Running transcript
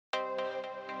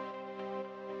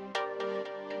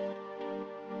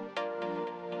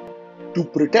To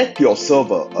protect your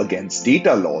server against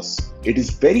data loss, it is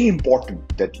very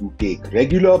important that you take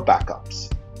regular backups.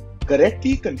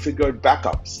 Correctly configured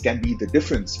backups can be the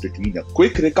difference between a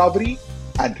quick recovery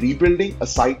and rebuilding a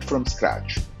site from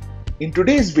scratch. In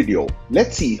today's video,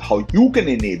 let's see how you can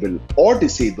enable or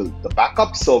disable the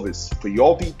backup service for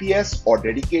your VPS or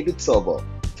dedicated server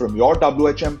from your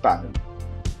WHM panel.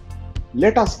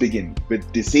 Let us begin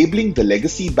with disabling the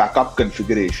legacy backup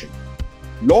configuration.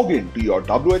 Log in to your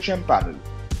WHM panel.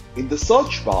 In the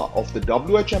search bar of the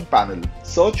WHM panel,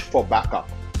 search for backup.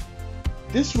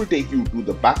 This will take you to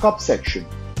the backup section.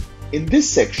 In this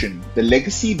section, the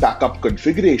legacy backup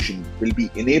configuration will be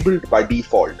enabled by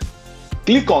default.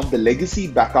 Click on the legacy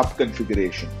backup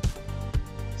configuration.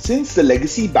 Since the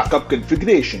legacy backup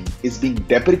configuration is being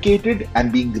deprecated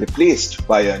and being replaced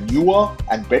by a newer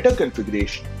and better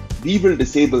configuration, we will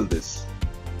disable this.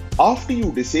 After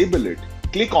you disable it,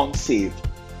 click on Save.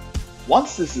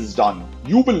 Once this is done,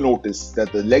 you will notice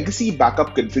that the legacy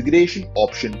backup configuration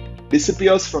option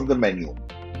disappears from the menu.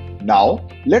 Now,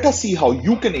 let us see how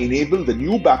you can enable the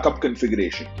new backup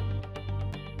configuration.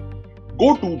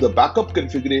 Go to the backup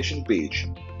configuration page.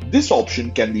 This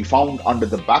option can be found under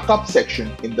the backup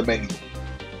section in the menu.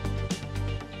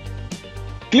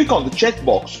 Click on the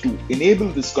checkbox to enable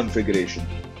this configuration.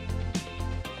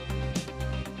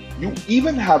 You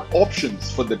even have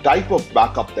options for the type of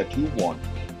backup that you want.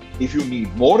 If you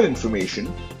need more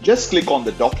information, just click on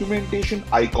the documentation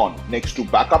icon next to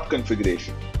backup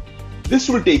configuration. This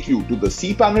will take you to the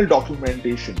cPanel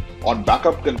documentation on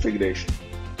backup configuration.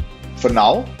 For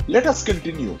now, let us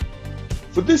continue.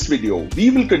 For this video, we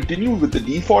will continue with the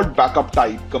default backup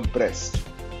type compressed.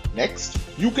 Next,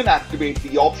 you can activate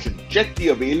the option check the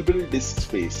available disk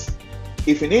space.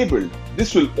 If enabled,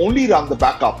 this will only run the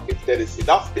backup if there is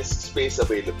enough disk space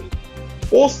available.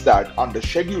 Post that under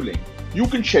scheduling, you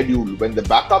can schedule when the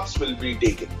backups will be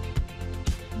taken.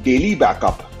 Daily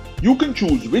backup. You can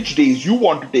choose which days you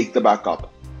want to take the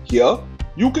backup. Here,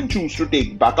 you can choose to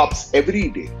take backups every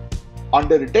day.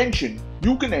 Under retention,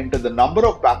 you can enter the number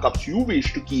of backups you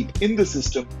wish to keep in the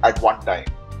system at one time.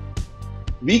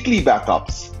 Weekly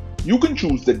backups. You can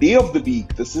choose the day of the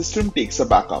week the system takes a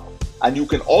backup, and you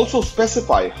can also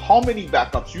specify how many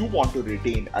backups you want to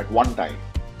retain at one time.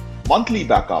 Monthly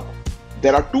backup.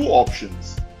 There are two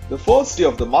options. The first day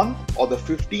of the month or the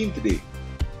 15th day.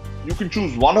 You can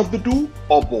choose one of the two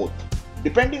or both.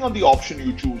 Depending on the option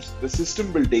you choose, the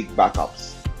system will take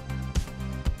backups.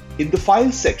 In the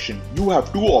Files section, you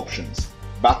have two options,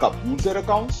 Backup User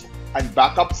Accounts and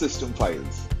Backup System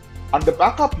Files. Under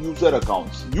Backup User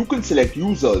Accounts, you can select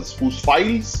users whose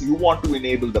files you want to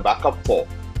enable the backup for.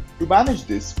 To manage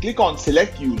this, click on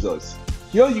Select Users.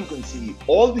 Here you can see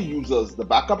all the users the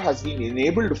backup has been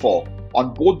enabled for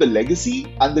on both the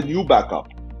legacy and the new backup.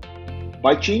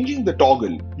 By changing the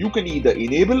toggle, you can either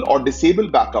enable or disable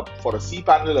backup for a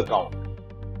cPanel account.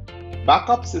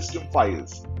 Backup System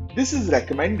Files. This is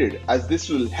recommended as this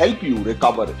will help you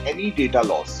recover any data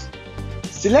loss.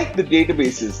 Select the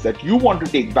databases that you want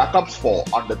to take backups for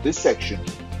under this section.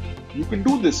 You can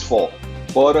do this for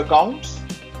per accounts,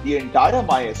 the entire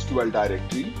MySQL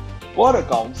directory, per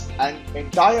accounts and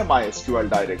entire MySQL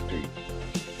directory.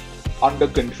 Under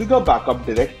Configure Backup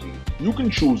Directory, you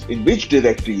can choose in which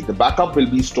directory the backup will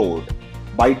be stored.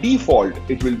 By default,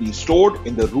 it will be stored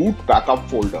in the root backup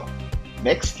folder.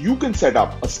 Next, you can set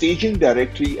up a staging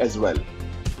directory as well.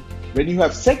 When you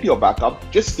have set your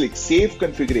backup, just click Save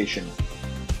Configuration.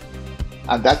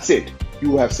 And that's it.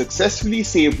 You have successfully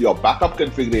saved your backup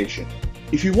configuration.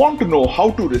 If you want to know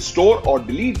how to restore or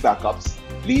delete backups,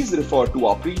 please refer to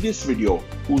our previous video,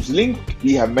 whose link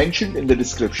we have mentioned in the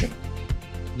description.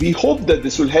 We hope that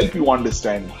this will help you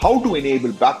understand how to enable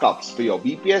backups for your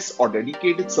VPS or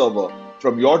dedicated server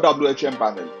from your WHM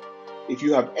panel. If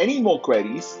you have any more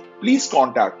queries, please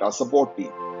contact our support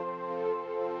team.